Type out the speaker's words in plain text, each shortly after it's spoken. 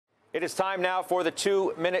It is time now for the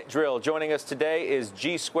 2-minute drill. Joining us today is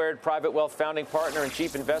G Squared Private Wealth founding partner and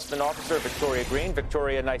chief investment officer, Victoria Green.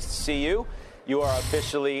 Victoria, nice to see you. You are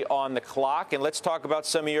officially on the clock, and let's talk about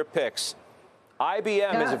some of your picks.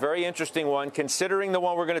 IBM is a very interesting one, considering the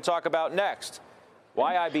one we're going to talk about next.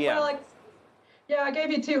 Why IBM? Well, I gave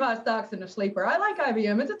you two hot stocks and a sleeper. I like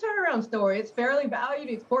IBM. It's a turnaround story. It's fairly valued.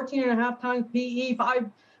 It's 14.5 times PE,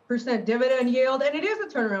 5% dividend yield, and it is a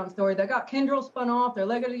turnaround story. They got Kyndryl spun off, their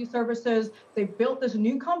legacy services. They built this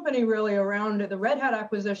new company really around the Red Hat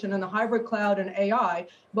acquisition and the hybrid cloud and AI.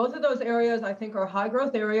 Both of those areas, I think, are high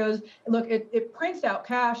growth areas. Look, it prints out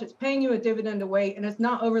cash, it's paying you a dividend to wait, and it's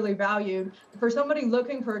not overly valued. For somebody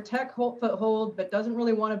looking for a tech foothold but doesn't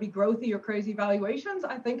really want to be growthy or crazy valuations,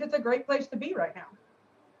 I think it's a great place to be right now.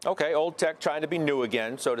 Okay, old tech trying to be new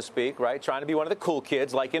again, so to speak, right? Trying to be one of the cool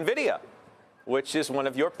kids like NVIDIA, which is one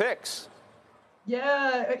of your picks.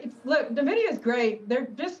 Yeah, look, NVIDIA is great. They're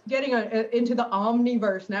just getting into the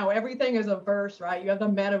omniverse now. Everything is a verse, right? You have the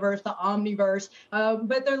metaverse, the omniverse,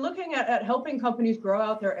 but they're looking at helping companies grow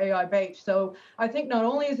out their AI base. So I think not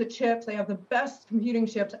only is it chips, they have the best computing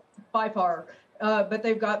chips by far, but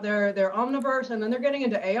they've got their omniverse, and then they're getting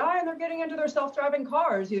into AI, and they're getting into their self-driving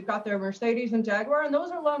cars. You've got their Mercedes and Jaguar, and those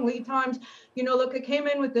are long lead times. You know, look, it came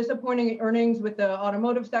in with disappointing earnings with the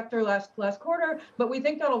automotive sector last quarter, but we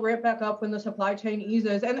think that'll ramp back up when the supply chain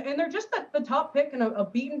eases. And they're just the top pick in a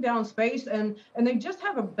beaten down space, and they just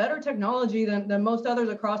have a better technology than most others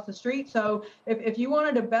across the street. So if you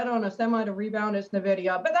wanted to bet on a semi to rebound, it's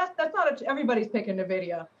NVIDIA. But that's not everybody's picking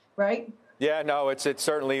NVIDIA, right? Yeah, no, it's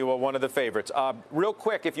certainly one of the favorites. Real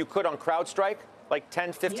quick, if you could, on CrowdStrike, like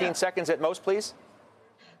 10, 15 seconds at most, please.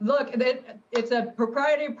 Look, it's a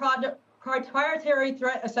proprietary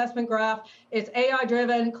threat assessment graph. It's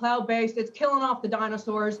AI-driven, cloud-based. It's killing off the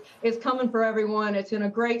dinosaurs. It's coming for everyone. It's in a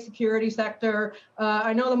great security sector.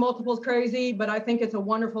 I know the multiple's crazy, but I think it's a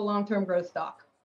wonderful long-term growth stock.